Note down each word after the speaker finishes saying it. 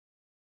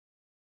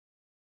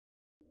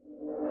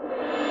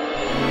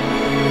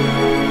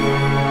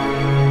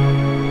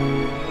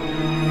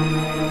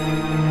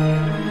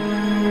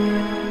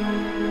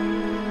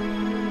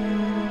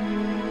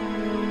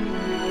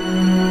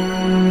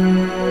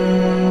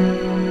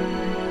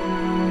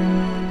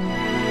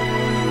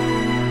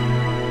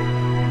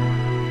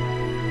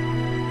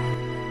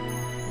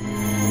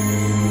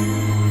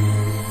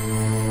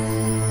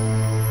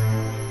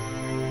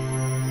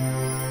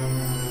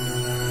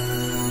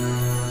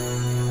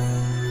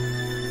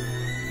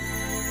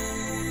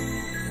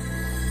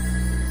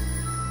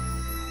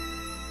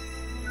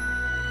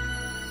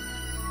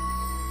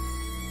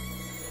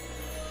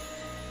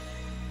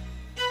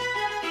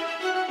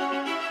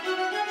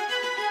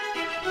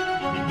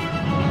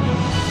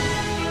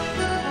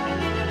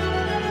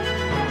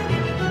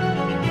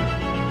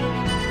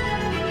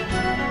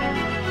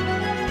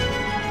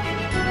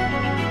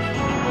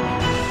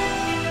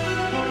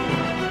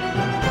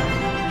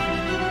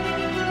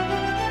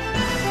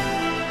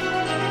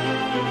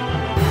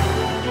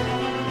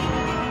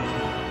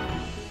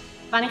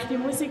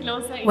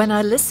When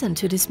I listen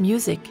to this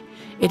music,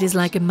 it is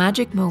like a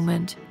magic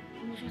moment.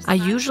 I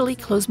usually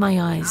close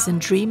my eyes and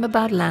dream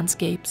about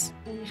landscapes.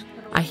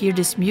 I hear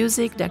this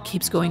music that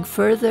keeps going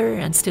further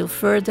and still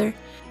further,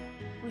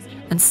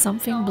 and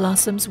something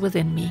blossoms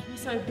within me.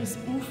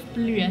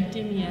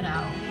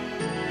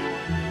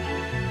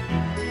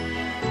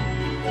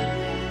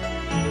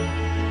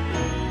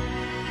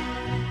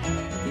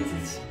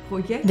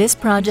 This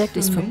project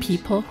is for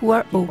people who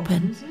are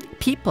open,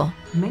 people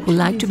who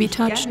like to be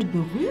touched,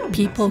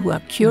 people who are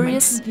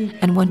curious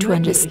and want to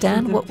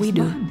understand what we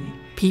do,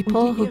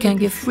 people who can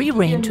give free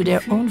rein to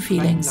their own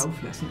feelings,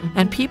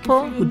 and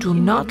people who do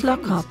not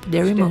lock up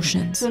their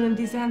emotions,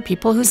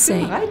 people who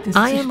say,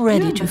 I am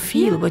ready to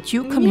feel what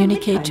you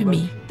communicate to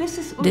me.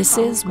 This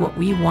is what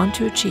we want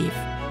to achieve.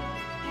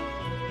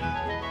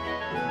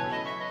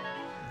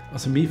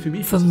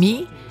 For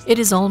me, it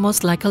is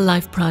almost like a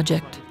life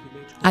project.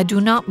 I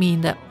do not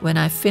mean that when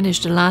I finish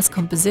the last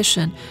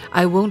composition,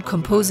 I won't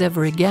compose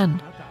ever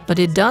again, but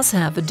it does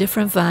have a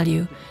different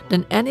value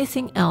than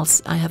anything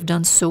else I have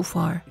done so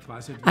far.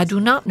 I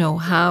do not know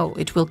how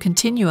it will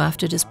continue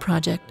after this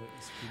project,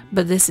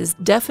 but this is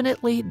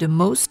definitely the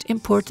most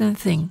important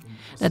thing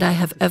that I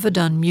have ever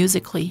done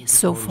musically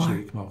so far.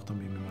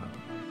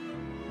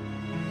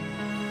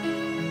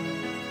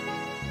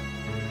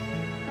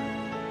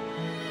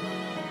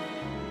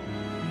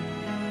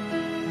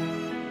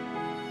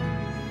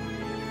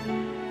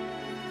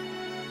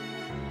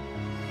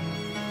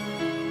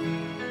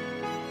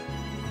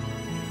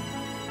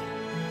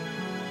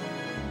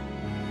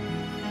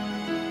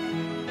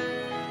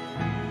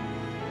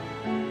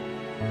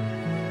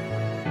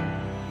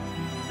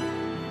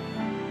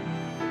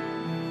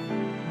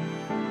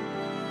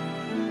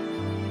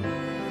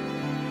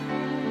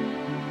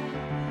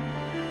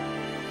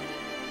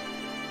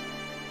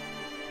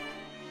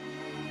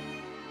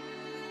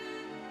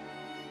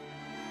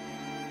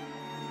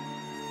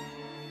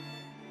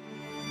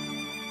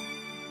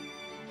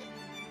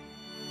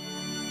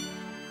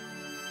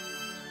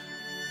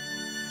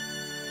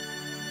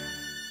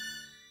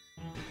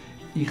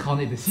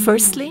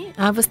 Firstly,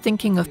 I was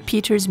thinking of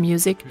Peter's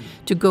music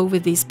to go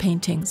with these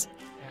paintings.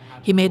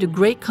 He made a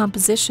great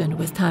composition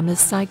with Timeless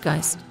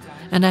Zeitgeist,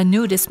 and I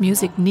knew this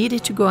music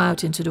needed to go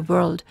out into the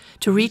world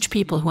to reach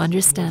people who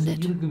understand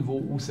it.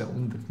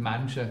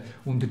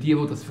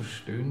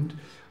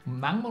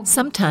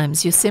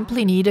 Sometimes you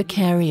simply need a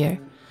carrier,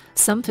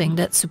 something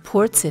that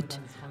supports it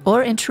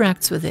or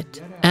interacts with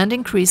it and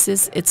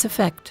increases its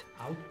effect,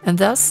 and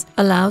thus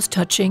allows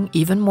touching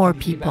even more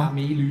people.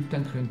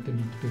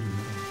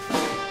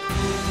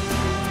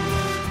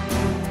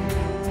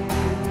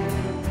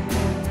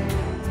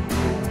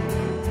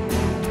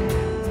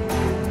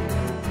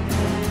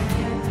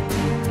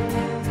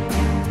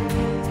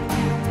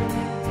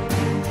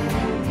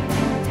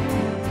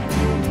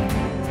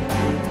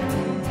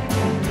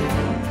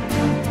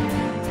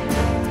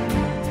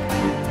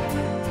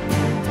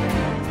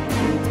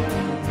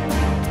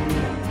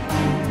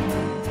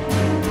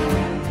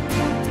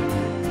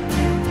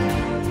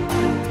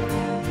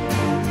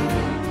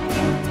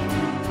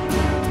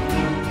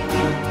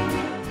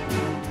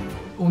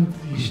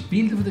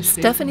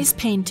 Stephanie's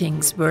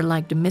paintings were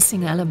like the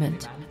missing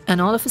element,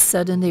 and all of a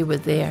sudden they were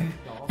there,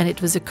 and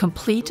it was a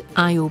complete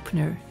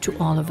eye-opener to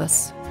all of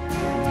us.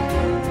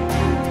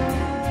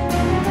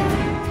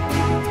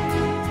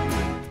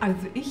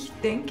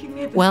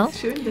 Well,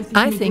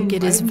 I think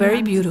it is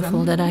very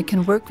beautiful that I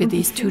can work with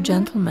these two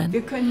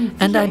gentlemen,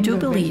 and I do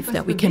believe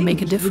that we can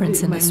make a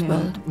difference in this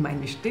world.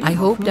 I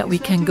hope that we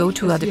can go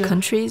to other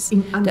countries,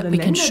 that we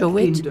can show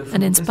it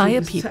and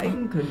inspire people,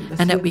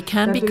 and that we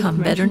can become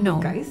better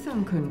known.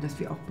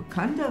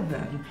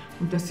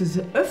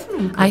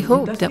 I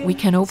hope that we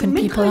can open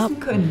people up,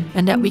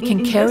 and that we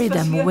can carry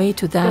them away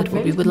to that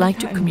what we would like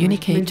to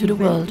communicate to the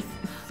world.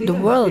 The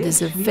world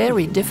is a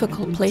very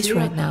difficult place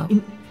right now.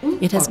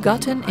 It has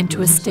gotten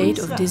into a state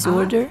of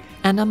disorder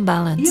and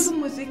unbalance.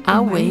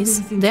 Our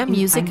ways, their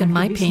music and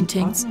my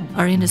paintings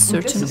are in a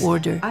certain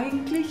order.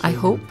 I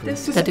hope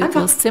that it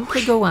will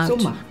simply go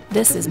out.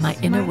 This is my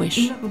inner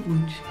wish.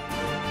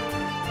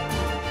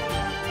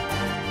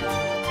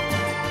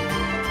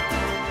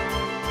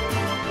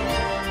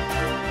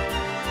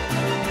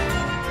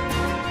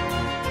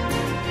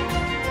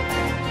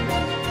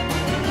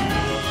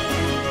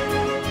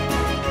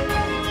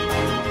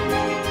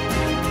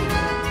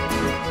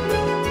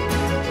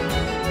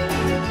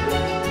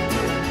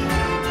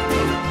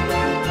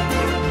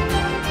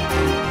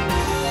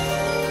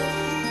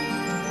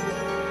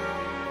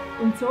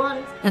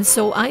 And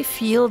so I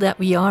feel that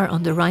we are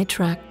on the right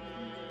track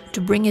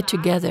to bring it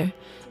together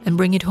and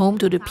bring it home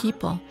to the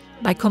people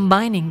by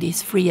combining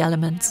these three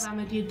elements.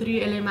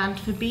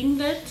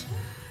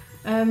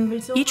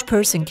 Each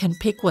person can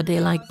pick what they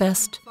like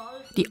best,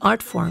 the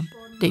art form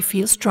they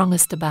feel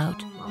strongest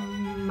about.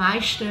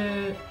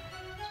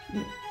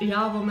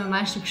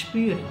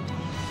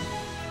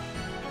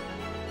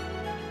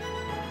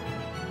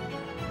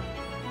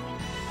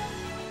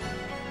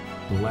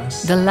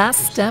 The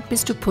last step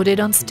is to put it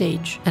on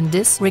stage, and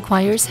this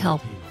requires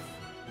help.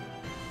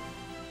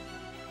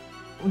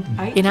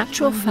 In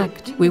actual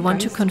fact, we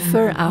want to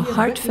confer our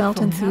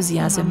heartfelt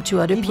enthusiasm to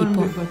other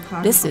people.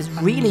 This is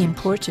really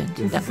important,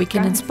 that we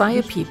can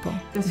inspire people,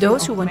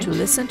 those who want to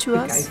listen to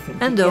us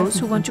and those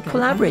who want to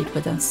collaborate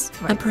with us,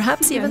 and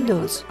perhaps even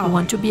those who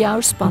want to be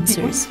our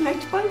sponsors.